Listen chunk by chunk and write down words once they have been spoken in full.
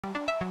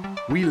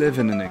We live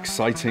in an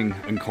exciting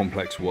and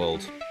complex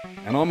world,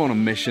 and I'm on a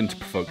mission to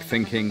provoke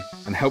thinking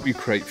and help you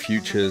create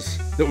futures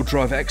that will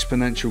drive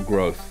exponential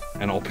growth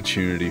and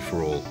opportunity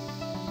for all.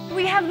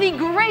 We have the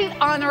great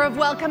honor of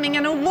welcoming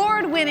an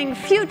award-winning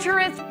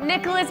futurist,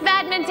 Nikolas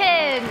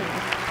Badminton.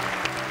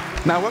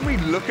 Now, when we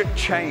look at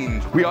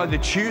change, we either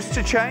choose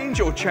to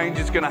change or change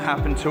is going to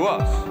happen to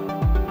us.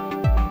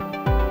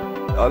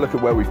 I look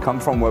at where we've come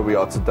from, where we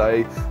are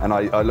today, and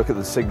I look at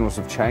the signals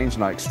of change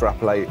and I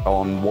extrapolate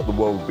on what the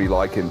world will be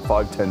like in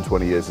 5, 10,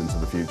 20 years into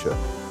the future.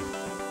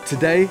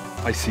 Today,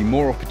 I see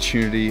more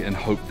opportunity and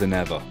hope than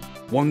ever.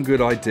 One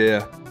good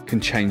idea can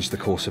change the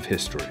course of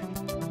history.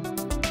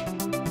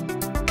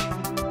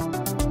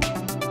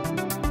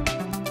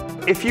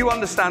 If you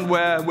understand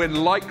where we're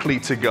likely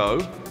to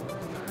go,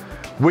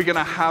 we're going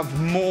to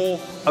have more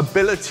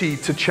ability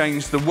to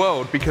change the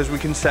world because we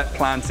can set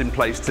plans in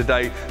place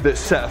today that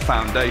set a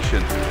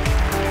foundation.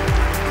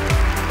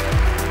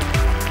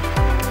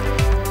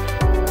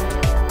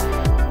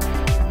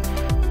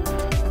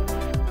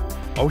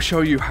 I'll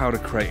show you how to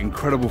create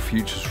incredible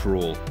futures for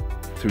all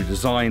through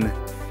design,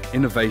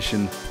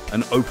 innovation,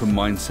 and open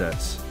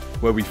mindsets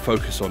where we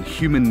focus on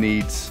human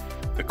needs,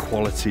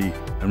 equality,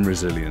 and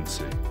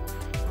resiliency.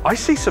 I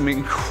see some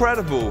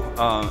incredible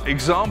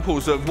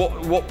examples of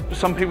what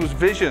some people's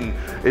vision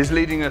is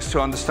leading us to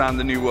understand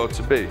the new world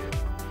to be.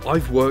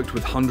 I've worked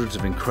with hundreds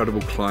of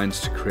incredible clients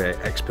to create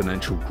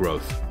exponential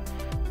growth.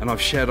 And I've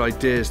shared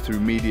ideas through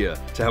media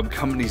to help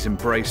companies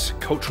embrace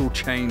cultural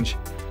change,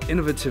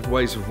 innovative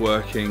ways of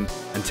working,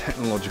 and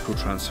technological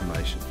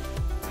transformation.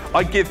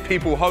 I give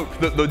people hope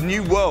that the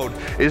new world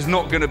is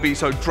not going to be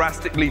so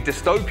drastically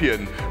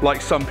dystopian like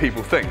some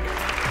people think.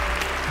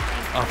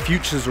 Our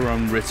futures are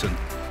unwritten.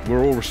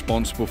 We're all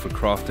responsible for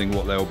crafting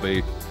what they'll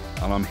be,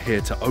 and I'm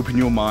here to open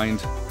your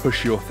mind,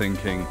 push your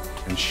thinking,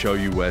 and show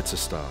you where to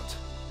start.